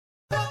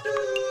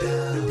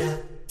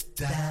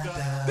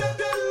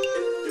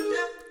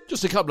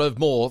Just a couple of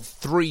more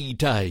 3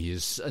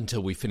 days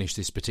until we finish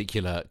this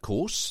particular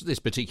course, this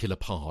particular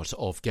part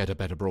of Get a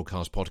Better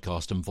Broadcast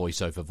podcast and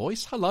Voice Over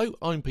Voice. Hello,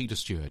 I'm Peter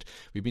Stewart.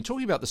 We've been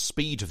talking about the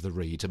speed of the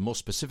read, and more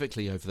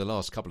specifically over the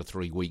last couple of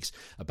 3 weeks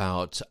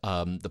about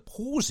the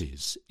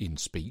pauses in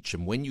speech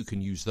and when you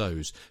can use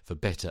those for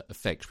better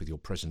effect with your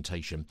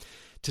presentation.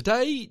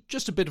 Today,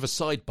 just a bit of a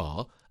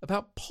sidebar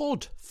about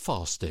pod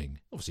fasting.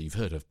 Obviously, you've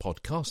heard of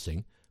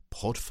podcasting.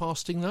 Pod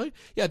fasting, though?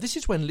 Yeah, this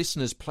is when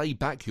listeners play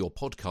back your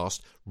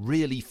podcast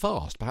really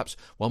fast, perhaps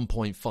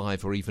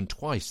 1.5 or even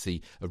twice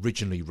the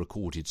originally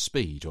recorded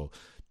speed, or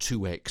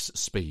 2x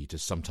speed,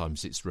 as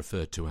sometimes it's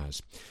referred to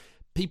as.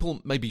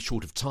 People may be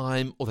short of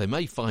time, or they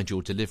may find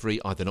your delivery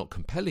either not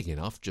compelling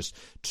enough, just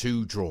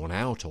too drawn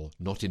out, or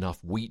not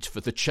enough wheat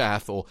for the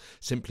chaff, or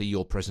simply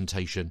your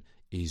presentation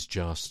is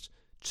just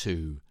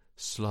too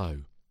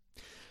slow.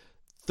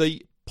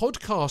 The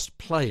podcast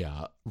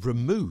player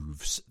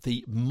removes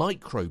the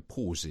micro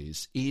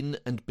pauses in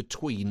and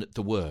between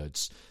the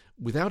words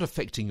without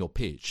affecting your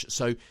pitch,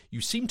 so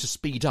you seem to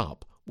speed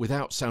up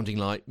without sounding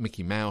like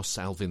Mickey Mouse,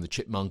 Alvin the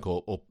Chipmunk,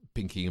 or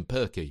Pinky and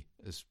Perky.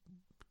 There's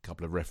a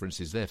couple of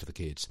references there for the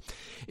kids.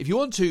 If you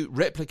want to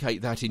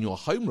replicate that in your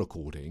home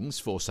recordings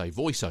for, say,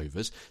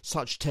 voiceovers,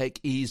 such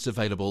tech is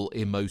available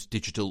in most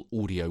digital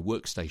audio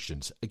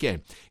workstations.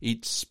 Again,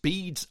 it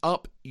speeds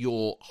up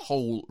your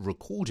whole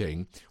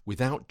recording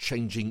without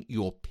changing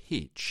your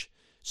pitch,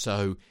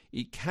 so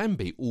it can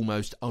be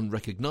almost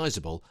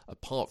unrecognisable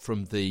apart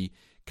from the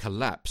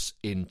collapse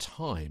in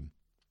time.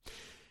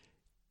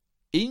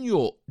 In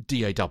your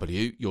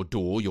DAW, your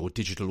DAW, your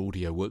digital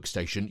audio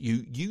workstation,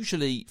 you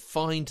usually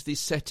find this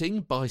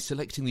setting by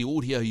selecting the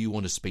audio you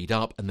want to speed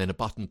up and then a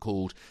button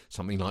called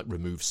something like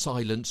Remove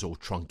Silence or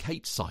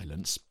Truncate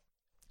Silence,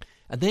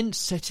 and then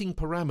setting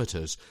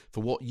parameters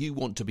for what you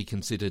want to be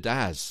considered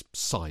as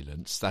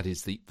silence, that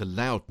is the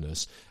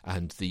loudness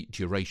and the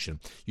duration.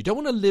 You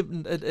don't want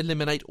to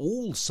eliminate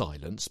all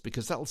silence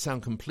because that'll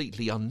sound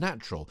completely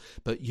unnatural,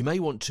 but you may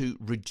want to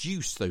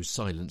reduce those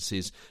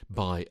silences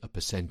by a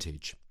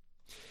percentage.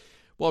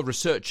 While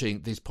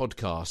researching this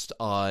podcast,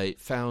 I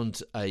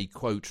found a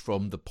quote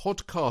from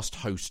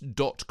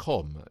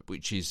thepodcasthost.com,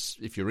 which is,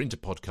 if you're into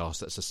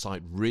podcasts, that's a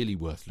site really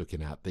worth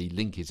looking at. The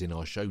link is in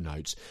our show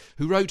notes,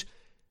 who wrote,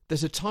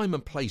 "There's a time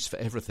and place for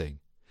everything.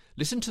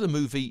 Listen to the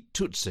movie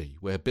Tootsie,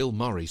 where Bill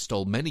Murray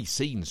stole many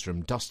scenes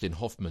from Dustin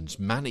Hoffman's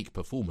manic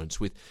performance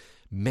with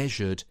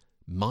measured,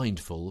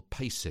 mindful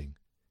pacing.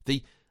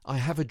 The I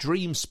Have a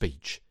Dream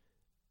speech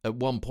at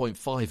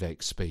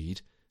 1.5x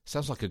speed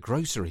sounds like a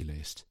grocery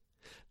list.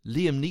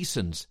 Liam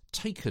Neeson's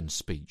Taken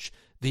speech,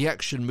 the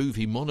action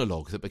movie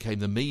monologue that became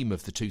the meme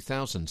of the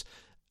 2000s,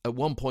 at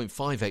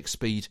 1.5x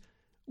speed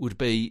would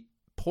be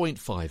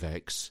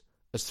 0.5x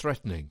as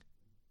threatening.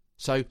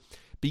 So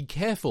be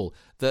careful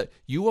that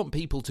you want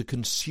people to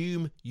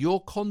consume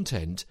your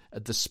content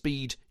at the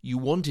speed you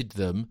wanted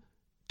them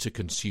to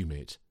consume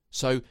it.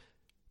 So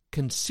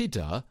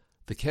consider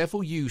the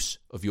careful use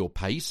of your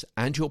pace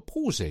and your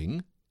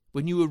pausing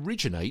when you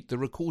originate the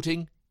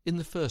recording in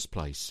the first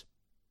place."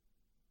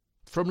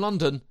 From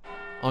London,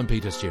 I'm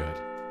Peter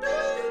Stewart.